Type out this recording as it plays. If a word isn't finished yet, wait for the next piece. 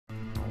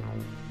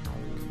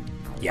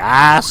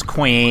Yes,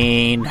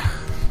 queen.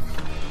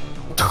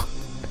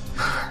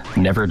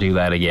 Never do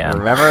that again.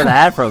 Remember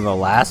that from the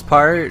last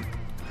part?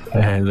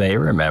 They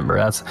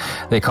remember.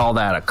 They call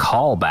that a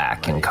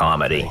callback in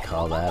comedy. They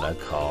call that a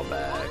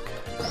callback.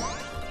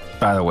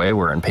 By the way,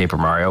 we're in Paper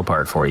Mario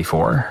Part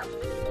 44.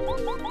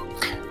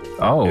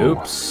 Oh.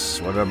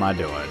 Oops. What am I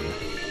doing?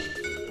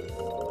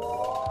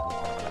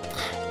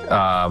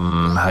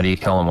 How do you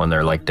kill them when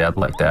they're like dead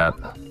like that?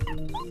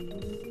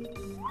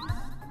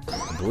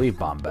 I believe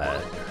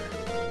Bombette.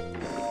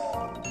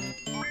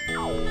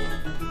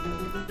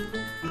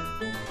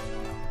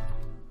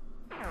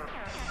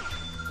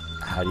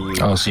 How do you...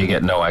 Oh, so you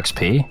get no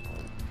XP?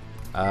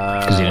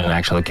 Because you didn't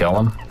actually kill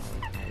him?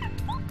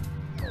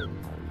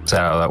 Is that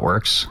how that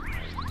works?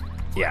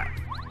 Yeah.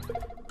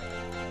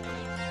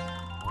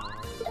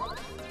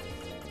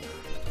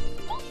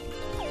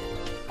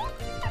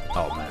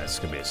 Oh man, it's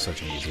gonna be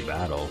such an easy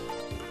battle.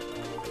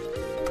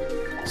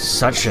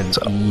 Such an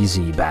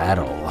easy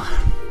battle.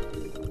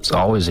 It's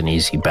always an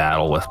easy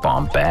battle with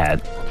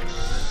Bombette.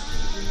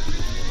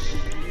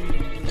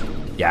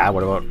 Yeah,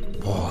 what about...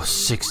 Oh,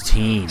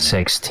 16.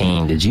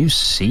 16. Did you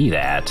see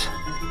that?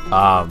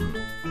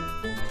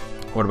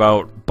 What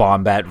about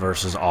Bombette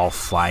versus all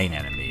flying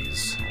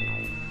enemies?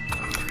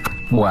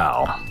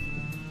 Well,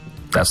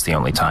 that's the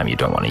only time you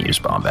don't want to use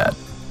Bombette.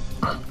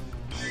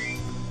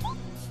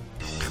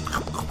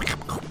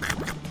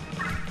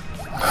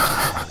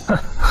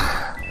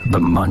 The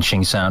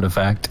munching sound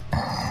effect.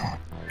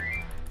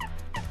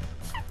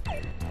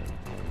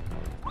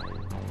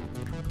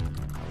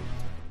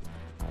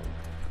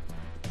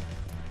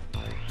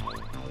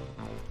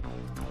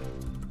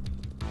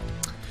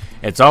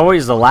 It's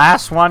always the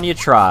last one you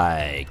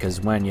try, because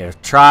when you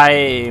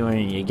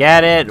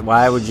get it,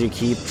 why would you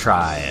keep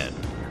trying?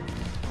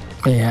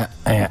 Yeah.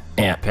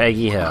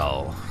 Peggy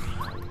Hill.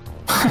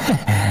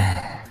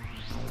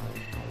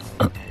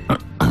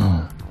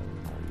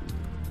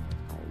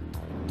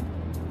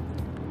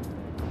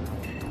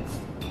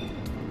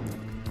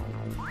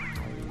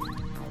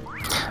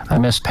 I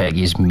miss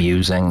Peggy's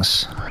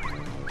musings.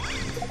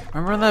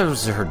 Remember that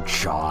was her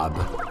job?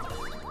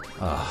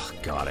 Oh,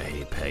 God, I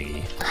hate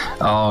Peggy.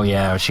 Oh,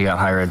 yeah, she got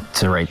hired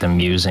to write the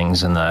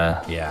musings in the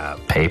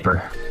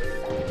paper.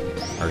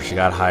 Or she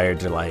got hired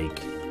to, like,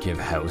 give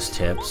house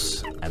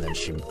tips, and then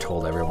she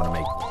told everyone to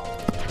make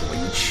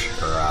bleach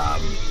or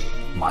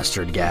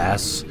mustard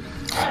gas.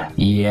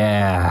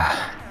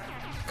 Yeah.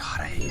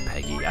 God, I hate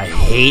Peggy. I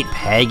hate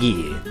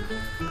Peggy.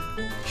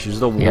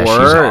 She's the Yeah,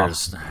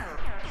 worst.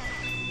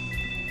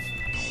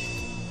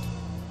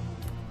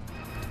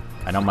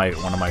 I know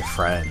one of my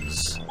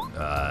friends,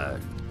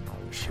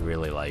 she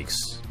really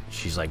likes,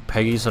 she's like,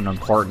 Peggy's an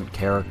important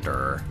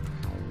character.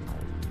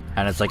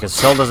 And it's like, it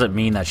still doesn't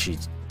mean that she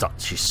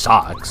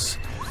sucks.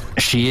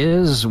 She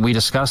is. We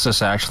discussed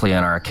this actually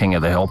in our King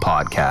of the Hill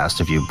podcast,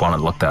 if you want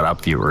to look that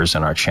up, viewers,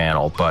 in our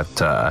channel.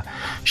 But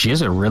she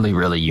is a really,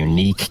 really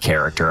unique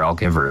character. I'll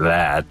give her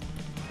that.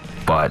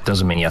 But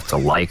doesn't mean you have to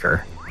like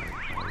her.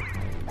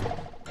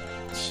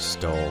 She's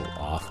still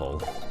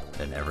awful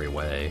in every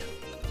way.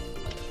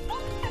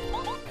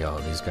 Yo,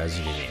 these guys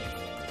are getting...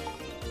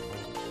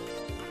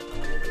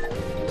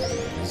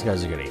 These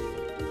guys are getting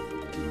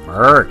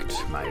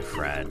murked, my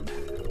friend.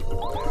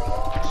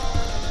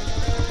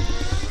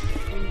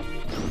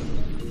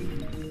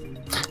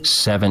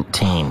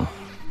 $17.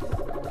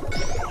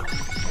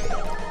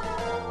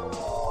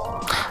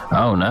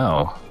 Oh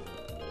no.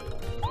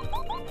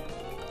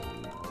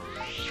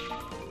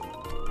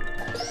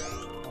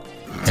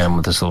 Hit him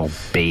with this little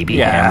baby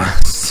hammer.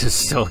 It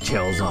still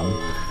kills him.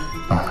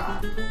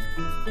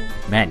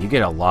 Man, you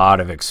get a lot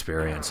of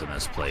experience in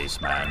this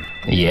place, man.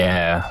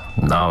 Yeah.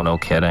 No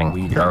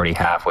kidding. You're already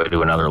halfway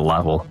to another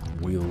level.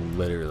 We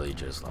literally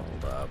just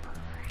leveled up.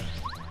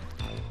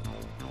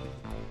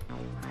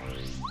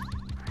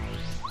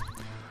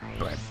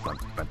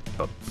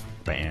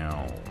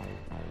 Bam.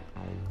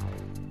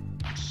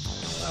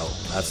 Oh,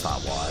 that's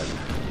not wide.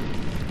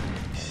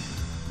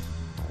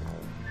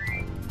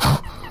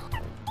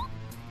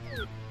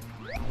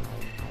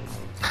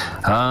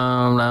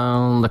 Oh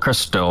no, the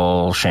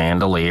crystal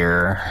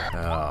chandelier.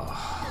 Oh.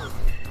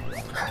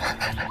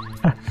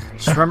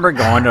 Just remember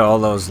going to all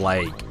those,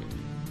 like,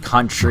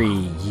 country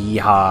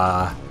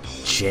yeehaw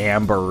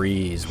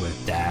jamborees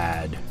with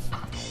Dad.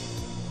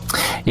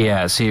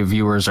 Yeah, see,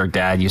 viewers, our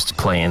dad used to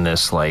play in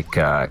this, like,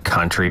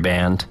 country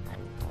band.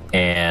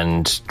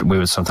 And we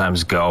would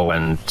sometimes go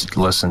and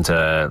listen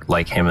to,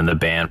 like, him and the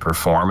band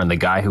perform. And the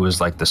guy who was,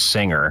 like, the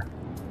singer,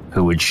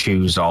 who would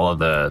choose all of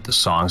the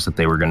songs that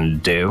they were going to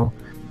do,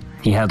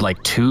 he had,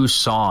 like, 2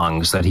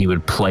 songs that he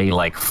would play,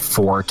 like,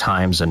 4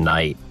 times a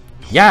night.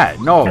 Yeah,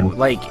 no,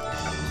 like,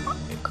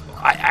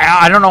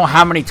 I don't know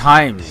how many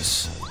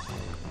times.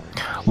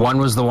 One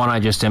was the one I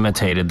just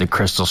imitated, the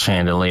crystal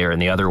chandelier, and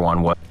the other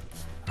one was,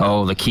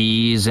 oh, the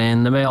keys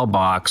in the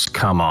mailbox,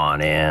 come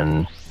on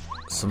in.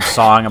 Some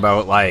song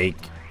about, like,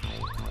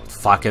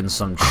 fucking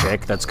some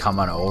chick that's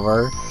coming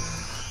over.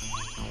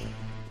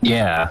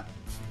 Yeah.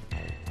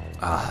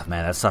 Ah,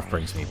 man, that stuff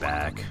brings me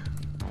back.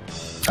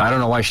 I don't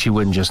know why she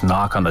wouldn't just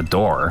knock on the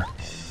door.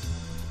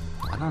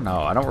 I don't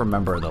know. I don't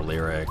remember the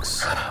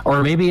lyrics.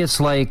 Or maybe it's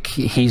like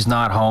he's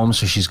not home,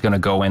 so she's gonna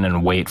go in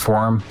and wait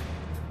for him.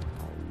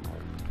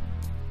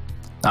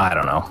 I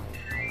don't know.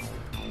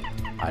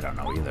 I don't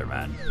know either,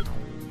 man.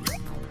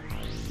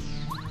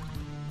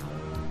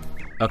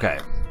 Okay.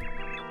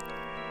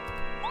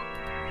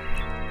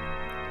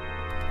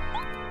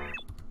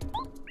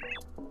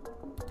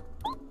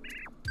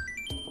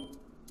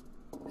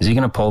 Is he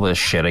gonna pull this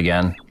shit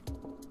again?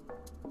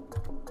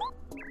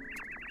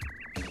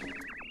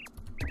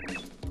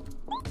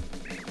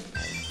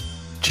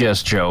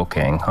 Just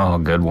joking. Oh,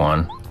 good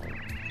one.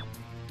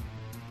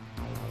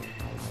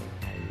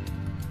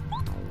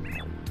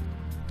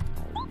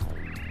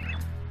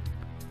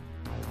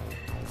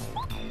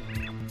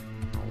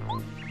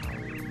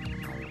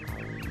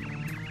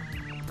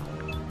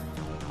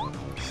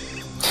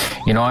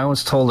 You know, I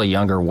once told a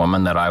younger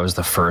woman that I was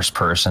the first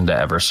person to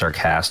ever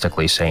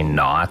sarcastically say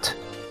not.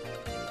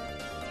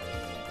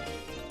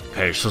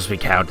 Okay, you're supposed to be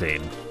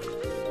counting.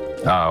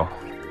 Oh.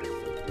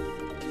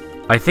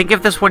 I think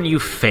if this one you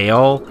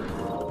fail,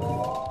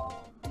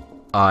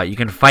 you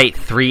can fight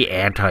 3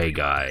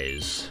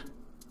 anti-guys.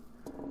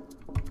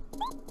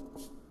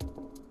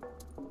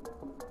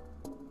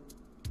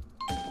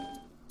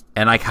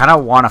 And I kind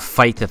of want to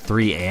fight the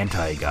 3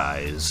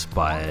 anti-guys,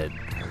 but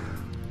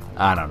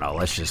I don't know.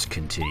 Let's just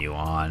continue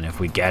on. If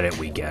we get it,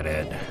 we get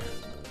it.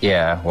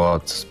 Yeah, well,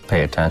 let's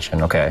pay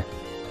attention. Okay.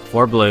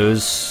 4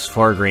 blues,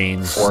 4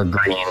 greens. 4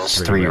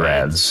 greens, 3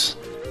 reds.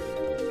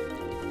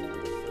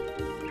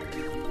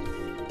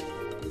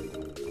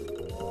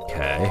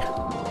 Okay.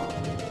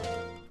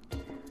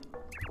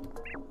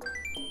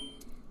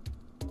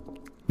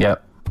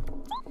 Yep.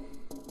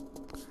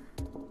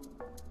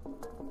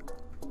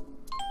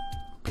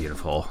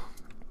 Beautiful.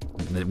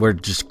 We're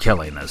just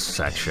killing this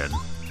section.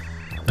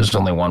 There's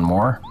only one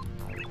more?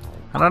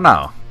 I don't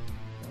know.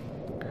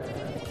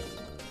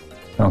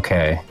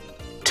 Okay.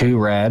 2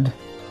 red.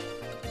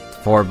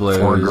 4 blues.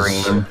 4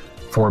 green.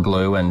 4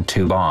 blue, and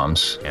 2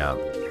 bombs. Yeah.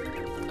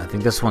 I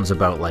think this one's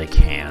about, like,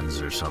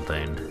 hands or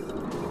something.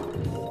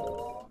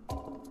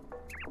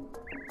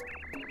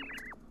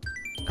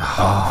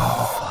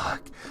 Oh,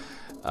 fuck.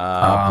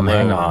 Blues,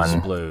 hang on.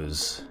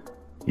 Blues.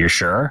 You're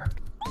sure?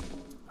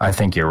 I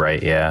think you're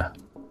right, yeah.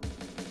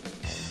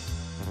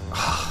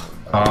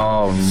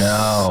 Oh,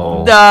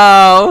 no.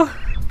 No!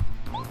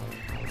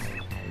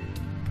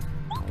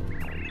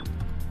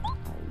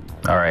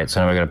 Alright,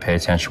 so now we gotta pay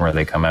attention where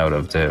they come out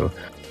of, too.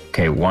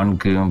 Okay, 1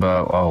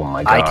 Goomba. Oh,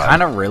 my God. I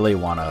kind of really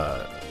want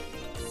to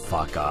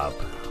fuck up,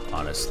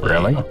 honestly.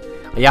 Really?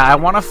 Yeah, I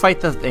want to fight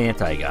the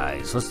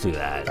anti-guys. Let's do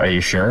that. Are you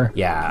sure?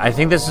 Yeah, I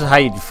think this is how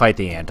you fight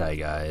the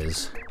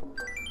anti-guys.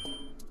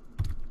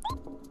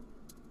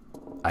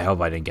 I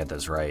hope I didn't get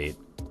this right.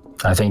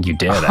 I think you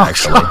did,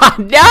 actually.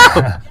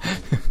 No!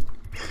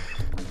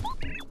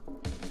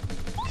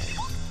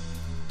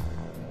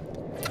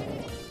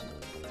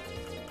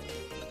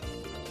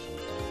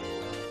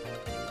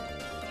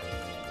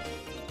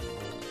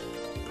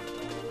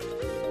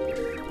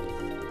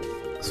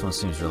 This one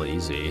seems really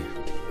easy.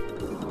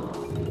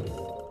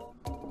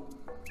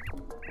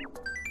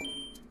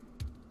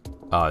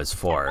 Oh, it's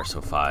 4, so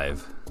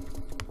 5.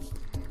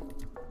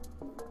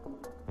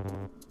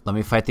 Let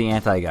me fight the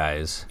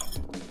anti-guys.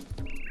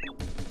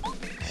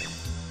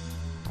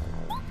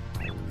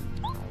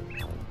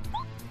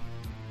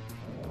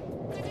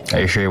 Are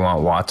you sure you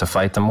want Watt to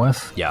fight them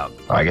with? Yeah.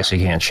 Oh, I guess he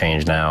can't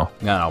change now.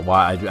 No,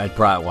 I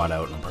brought one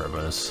out on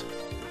purpose.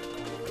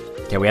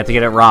 Okay, we have to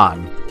get it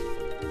wrong.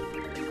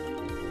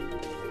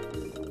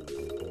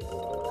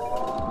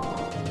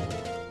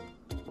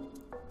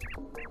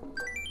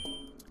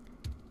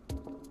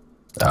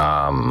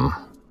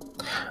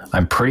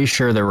 I'm pretty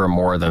sure there were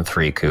more than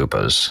 3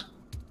 Koopas.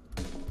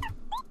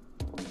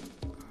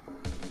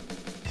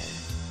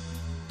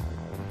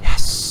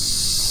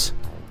 Yes!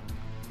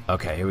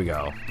 Okay, here we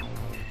go.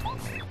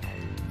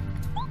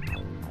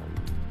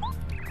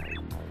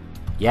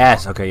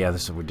 Yes, okay, yeah,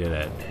 we did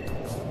it.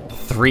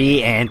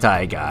 3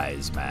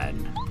 anti-guys,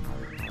 man.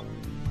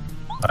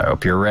 I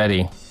hope you're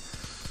ready.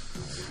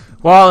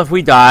 Well, if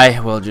we die,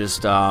 we'll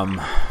just,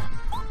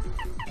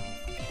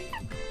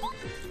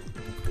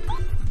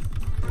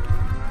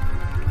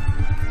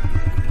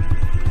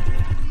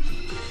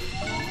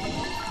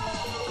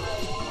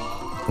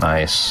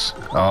 Nice.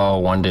 Oh,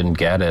 one didn't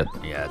get it.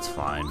 yeah, it's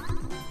fine.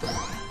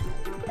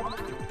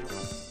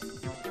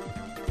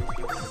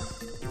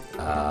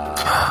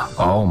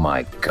 Oh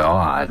my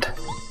God.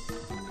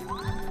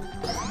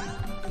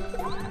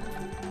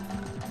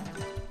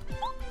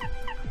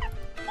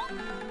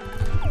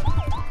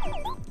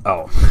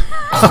 Oh.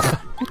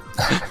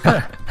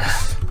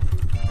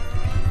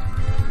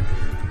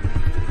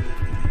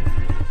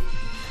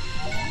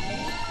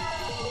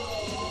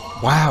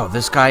 Wow,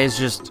 this guy is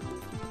just...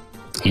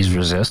 He's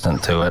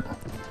resistant to it.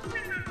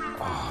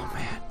 Oh,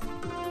 man.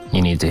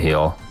 You need to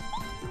heal.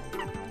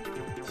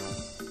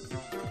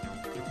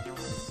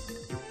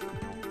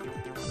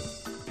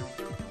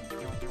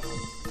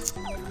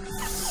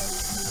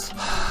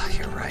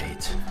 You're right.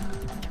 Right.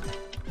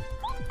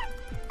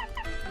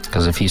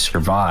 Because if he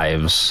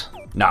survives...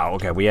 No,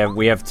 okay, we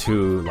have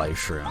 2 life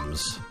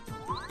shrooms.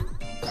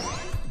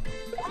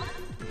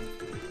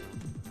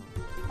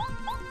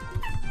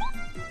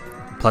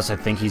 Plus, I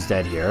think he's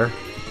dead here.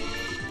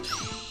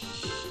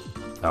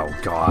 Oh,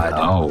 God.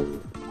 Oh.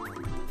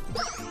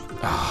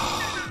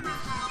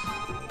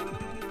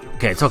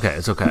 Okay, it's okay,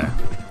 it's okay.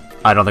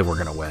 I don't think we're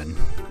gonna win.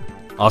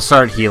 I'll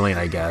start healing,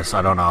 I guess.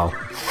 I don't know.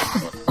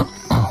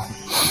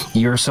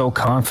 You're so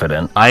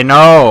confident. I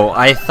know!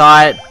 I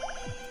thought...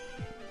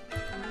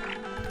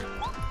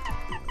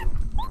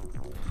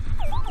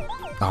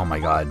 Oh my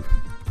god.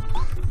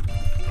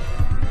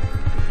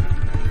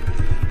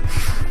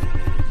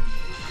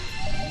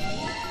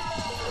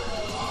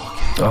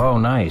 Oh,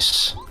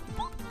 nice.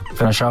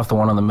 Finish off the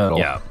one in the middle.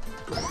 Yeah.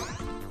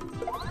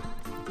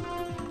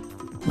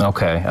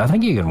 Okay, I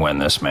think you can win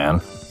this,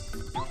 man.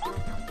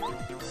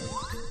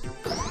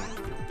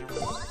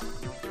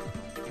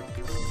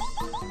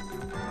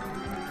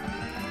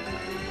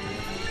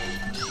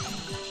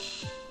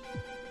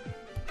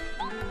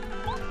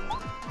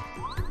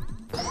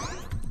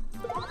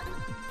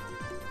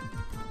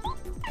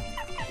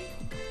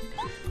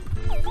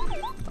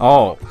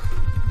 Oh.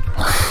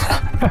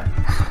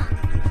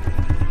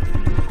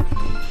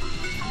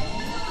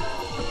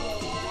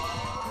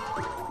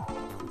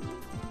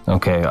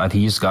 Okay,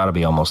 he's got to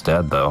be almost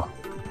dead, though.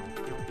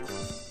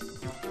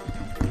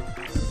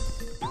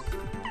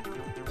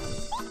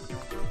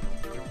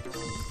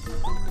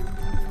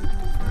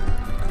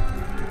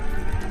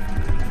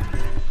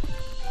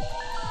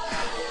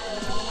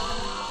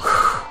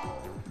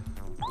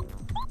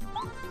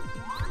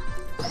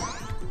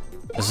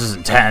 This is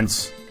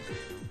intense.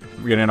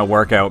 We're getting a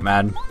workout,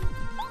 man.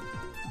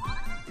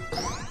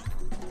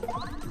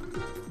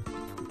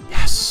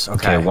 Yes,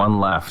 okay. Okay, one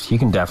left. You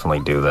can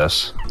definitely do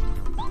this.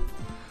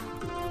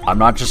 I'm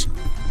not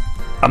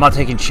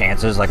taking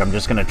chances, like I'm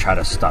just gonna try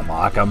to stun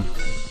lock him.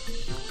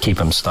 Keep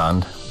him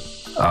stunned.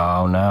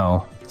 Oh,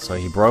 no. So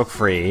he broke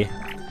free.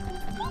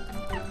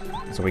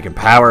 So we can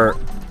power,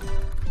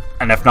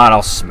 and if not,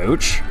 I'll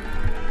smooch.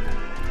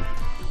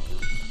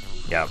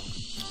 Yep.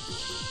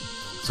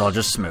 So I'll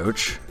just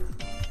smooch.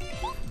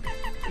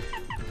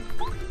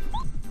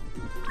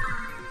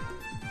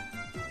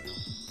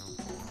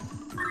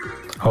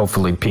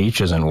 Hopefully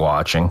Peach isn't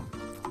watching.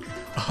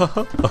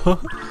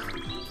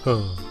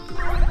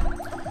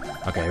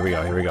 Okay, here we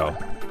go, here we go.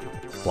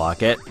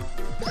 Block it.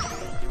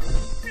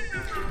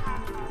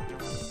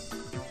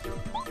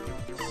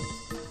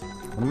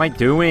 What am I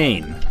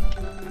doing?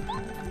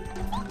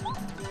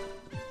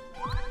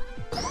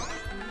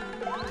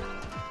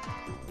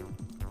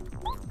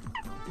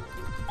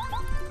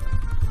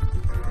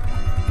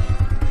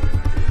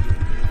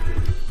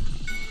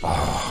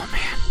 Oh,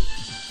 man.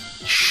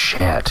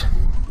 Shit.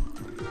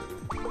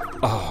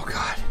 Oh,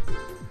 God.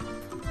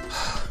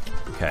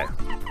 Okay.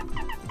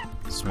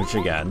 Smooch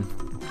again.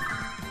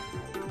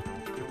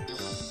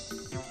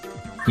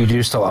 You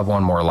do still have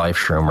one more life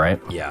shroom, right?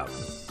 Yeah.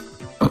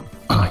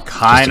 I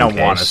kind of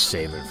want to case.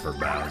 save it for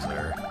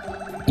Bowser.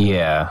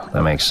 Yeah,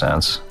 that makes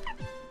sense.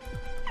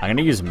 I'm going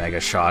to use Mega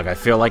Shock. I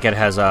feel like it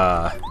has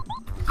a...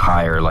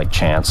 Higher, like,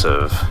 chance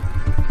of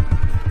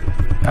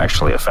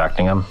actually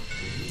affecting him.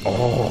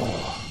 Oh.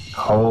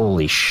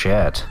 Holy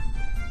shit.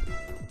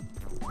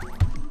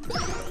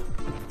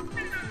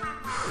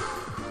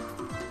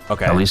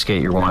 Okay. At least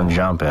get your one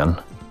jump in.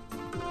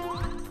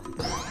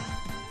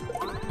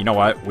 You know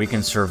what? We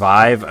can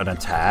survive an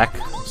attack,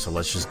 so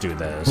let's just do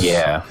this.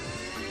 Yeah.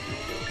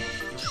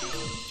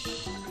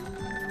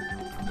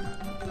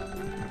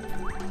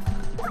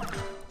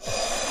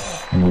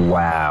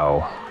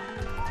 Wow.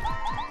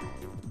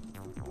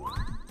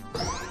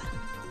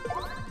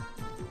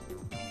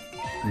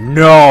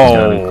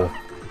 No!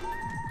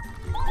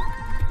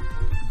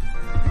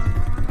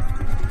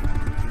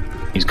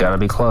 He's gotta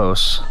be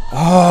close.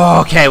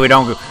 Oh, okay, we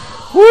don't go...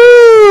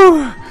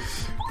 Woo!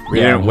 We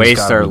Yeah, didn't he's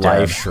waste gotta our be dead.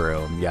 life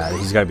shroom. Yeah,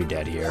 he's gotta be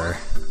dead here.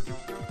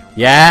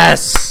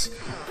 Yes!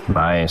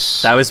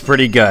 Nice. That was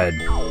pretty good.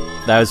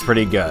 That was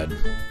pretty good.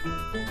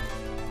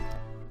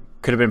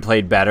 Could have been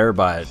played better,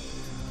 but...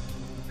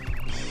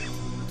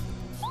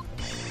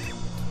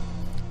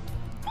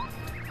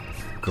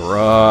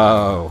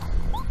 Grow.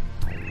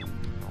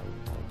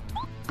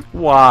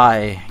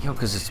 Why? Yo,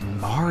 because it's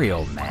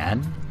Mario,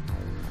 man.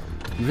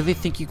 You really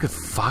think you could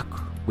fuck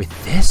with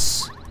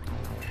this?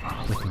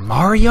 With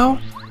Mario?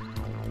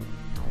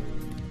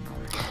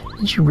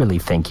 Did you really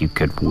think you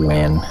could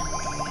win? Do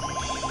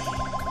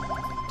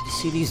you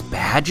see these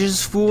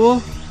badges,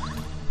 fool?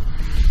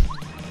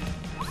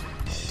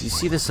 Do you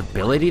see this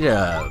ability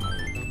to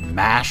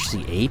mash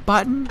the A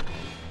button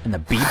and the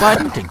B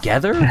button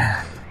together?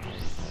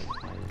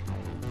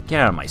 Get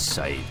out of my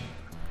sight.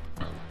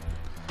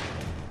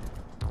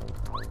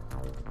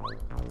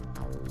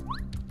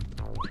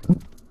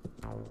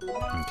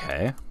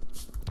 Okay.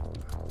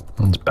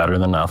 It's better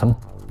than nothing.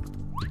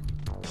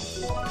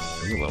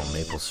 Ooh, a little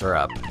maple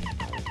syrup.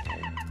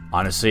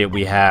 Honestly,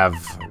 we have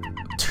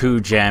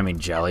 2 jamming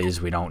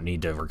jellies, we don't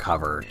need to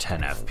recover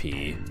 10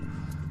 FP.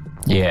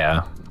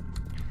 Yeah.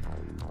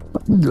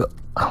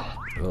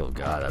 Oh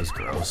god, that was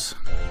gross.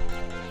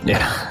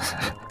 Yeah.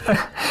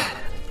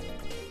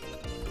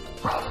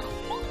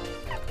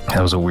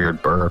 That was a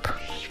weird burp.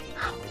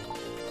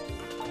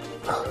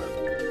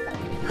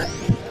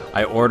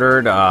 I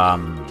ordered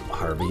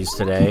Harvey's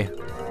today.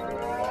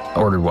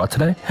 Ordered what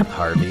today?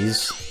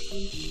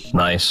 Harvey's.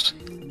 Nice.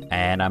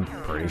 And I'm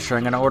pretty sure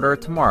I'm gonna order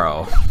it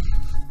tomorrow.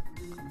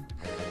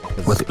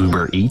 With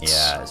Uber Eats?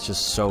 Yeah, it's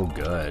just so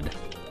good.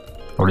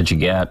 What did you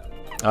get?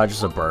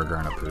 Just a burger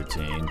and a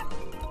poutine.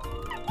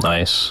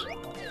 Nice.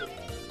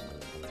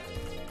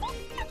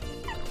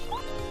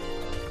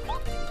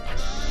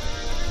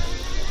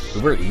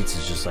 Uber Eats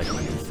is just like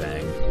my new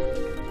thing.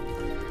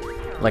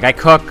 Like I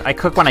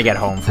cook when I get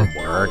home from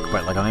work,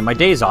 but like I mean my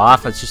days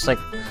off, it's just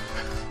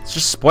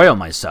spoil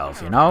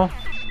myself, you know?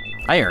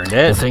 I earned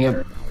it.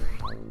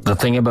 The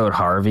thing about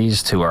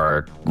Harvey's, to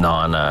our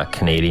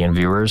non-Canadian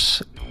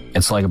viewers,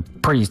 it's like a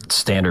pretty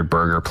standard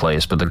burger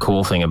place, but the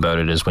cool thing about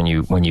it is when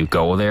you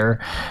go there,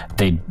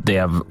 they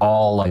have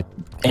all like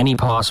any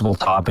possible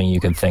topping you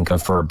could think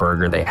of for a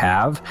burger they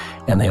have,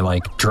 and they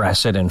like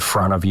dress it in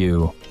front of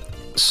you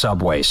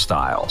Subway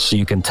style, so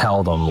you can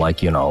tell them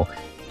like, you know,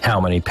 how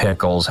many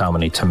pickles, how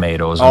many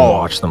tomatoes, and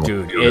watch them.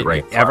 Dude,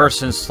 ever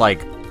since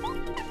like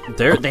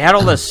they had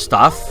all this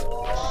stuff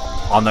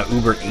on the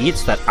Uber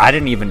Eats that I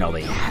didn't even know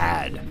they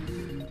had.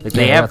 Like,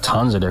 they have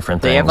tons of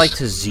different things. They have like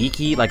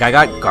tzatziki. Like I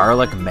got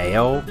garlic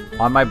mayo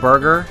on my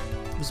burger.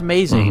 It was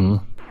amazing.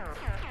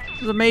 Mm-hmm.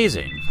 It was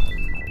amazing.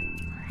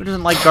 Who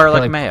doesn't like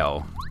garlic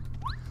mayo?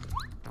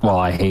 Well,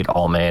 I hate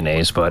all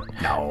mayonnaise, but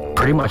no.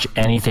 Pretty much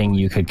anything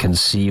you could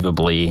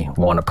conceivably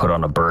want to put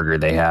on a burger,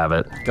 they have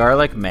it.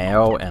 Garlic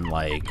mayo and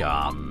like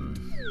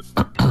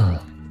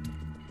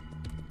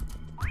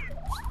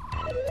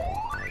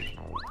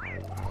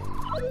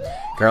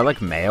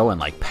garlic mayo and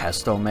like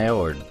pesto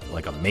mayo are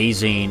like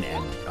amazing,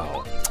 and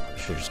I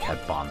should have just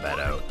kept Bombette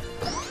out.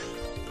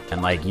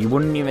 And like you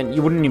wouldn't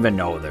even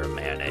know they're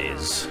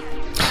mayonnaise.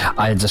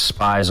 I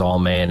despise all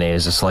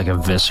mayonnaise. It's like a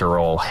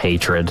visceral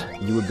hatred.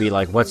 You would be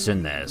like, what's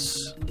in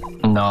this?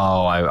 No,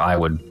 I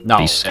would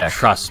be sick.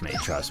 Trust me.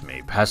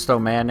 Pesto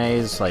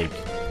mayonnaise, like,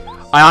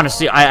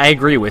 I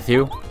agree with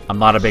you. I'm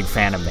not a big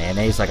fan of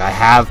mayonnaise. Like, I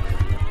have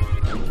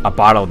a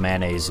bottle of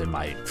mayonnaise in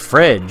my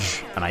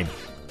fridge, and I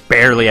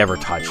barely ever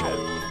touch it.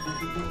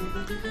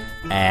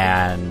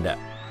 And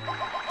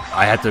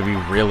I have to be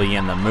really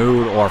in the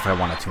mood, or if I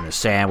want a tuna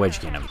sandwich,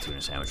 you can't have a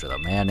tuna sandwich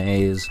without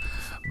mayonnaise.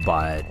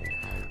 But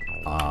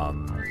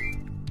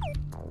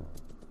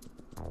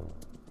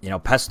you know,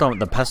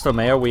 the pesto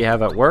mayo we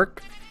have at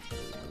work,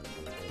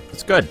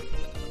 it's good.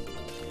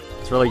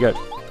 It's really good.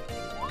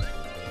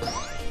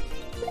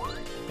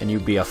 And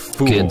you'd be a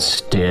fool. Good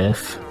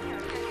stuff.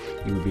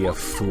 You'd be a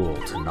fool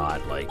to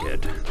not like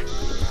it.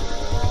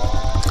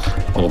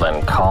 Well,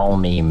 then call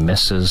me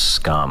Mrs.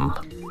 Scum.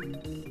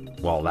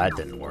 Well, that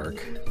didn't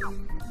work.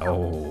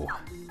 Oh.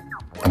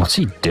 What's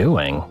he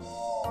doing?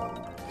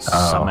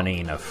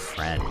 Summoning a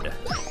friend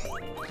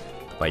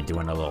by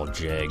doing a little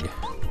jig.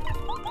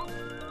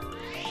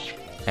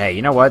 Hey,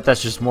 you know what?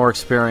 That's just more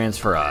experience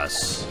for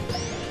us.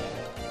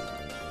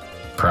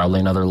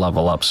 Probably another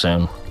level up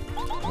soon.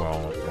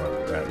 Well,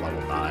 we're at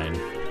level 9.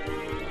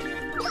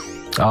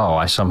 Oh,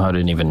 I somehow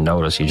didn't even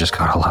notice you just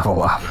got a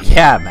level up.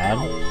 Yeah, man.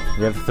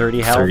 We have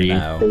 30 health 30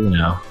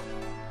 now.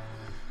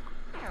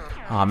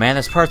 Oh man,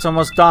 this part's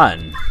almost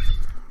done.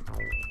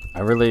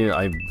 I've really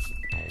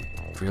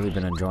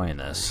been enjoying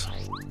this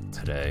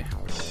today.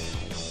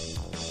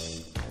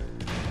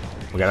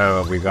 We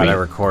gotta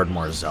record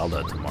more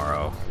Zelda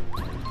tomorrow.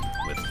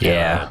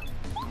 Yeah.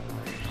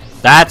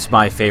 That's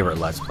my favorite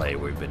Let's Play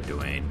we've been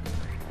doing.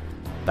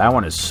 That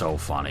one is so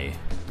funny.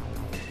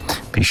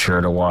 Be sure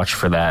to watch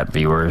for that,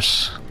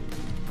 viewers.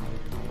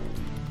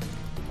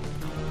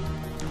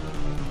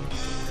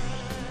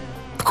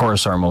 Of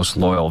course, our most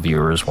loyal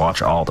viewers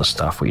watch all the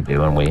stuff we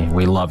do, and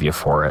we love you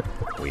for it.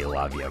 We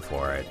love you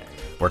for it.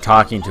 We're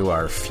talking to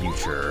our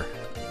future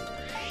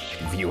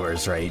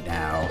viewers right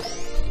now.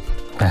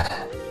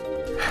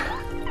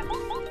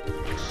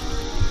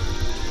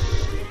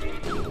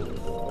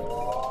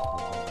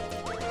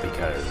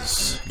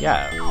 Because,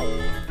 yeah,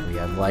 we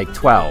have like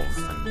 12,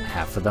 and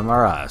half of them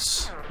are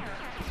us.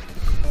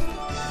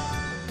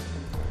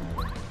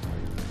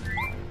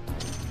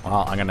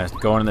 Well, I'm gonna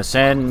go in this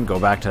end, go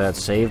back to that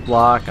save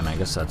block, and I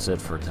guess that's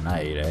it for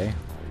tonight, eh?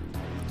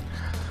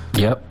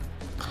 Yep.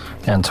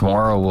 And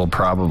tomorrow we'll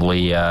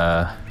probably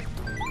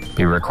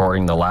be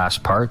recording the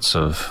last parts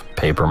of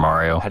Paper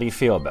Mario. How do you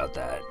feel about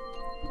that?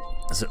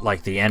 Is it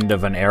like the end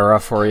of an era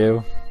for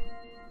you?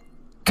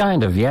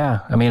 Kind of, yeah.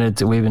 I mean,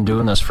 we've been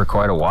doing this for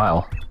quite a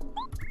while.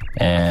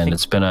 And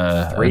it's been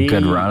a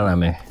good run. I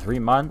mean, 3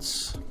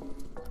 months?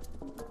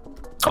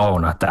 Oh,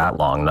 not that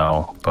long,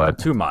 no. But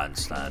 2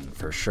 months, then,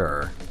 for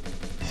sure.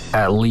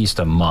 At least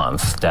a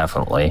month,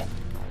 definitely.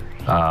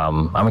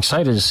 I'm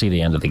excited to see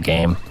the end of the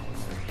game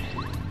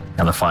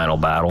and the final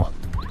battle.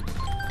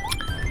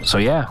 So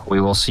yeah,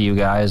 we will see you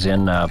guys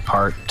in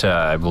part,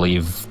 I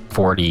believe,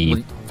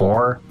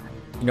 44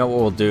 You know what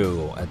we'll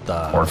do at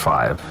the or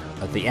 5.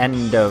 at the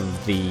end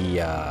of the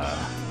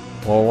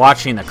while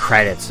watching the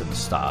credits and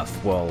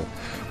stuff. We'll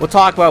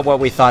talk about what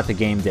we thought the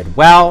game did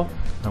well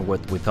and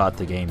what we thought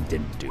the game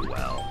didn't do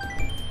well.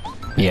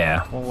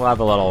 Yeah. We'll have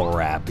a little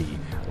wrap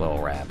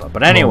up.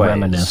 But anyway,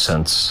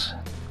 reminiscence.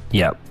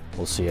 Yep.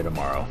 We'll see you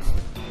tomorrow.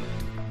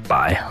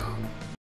 Bye.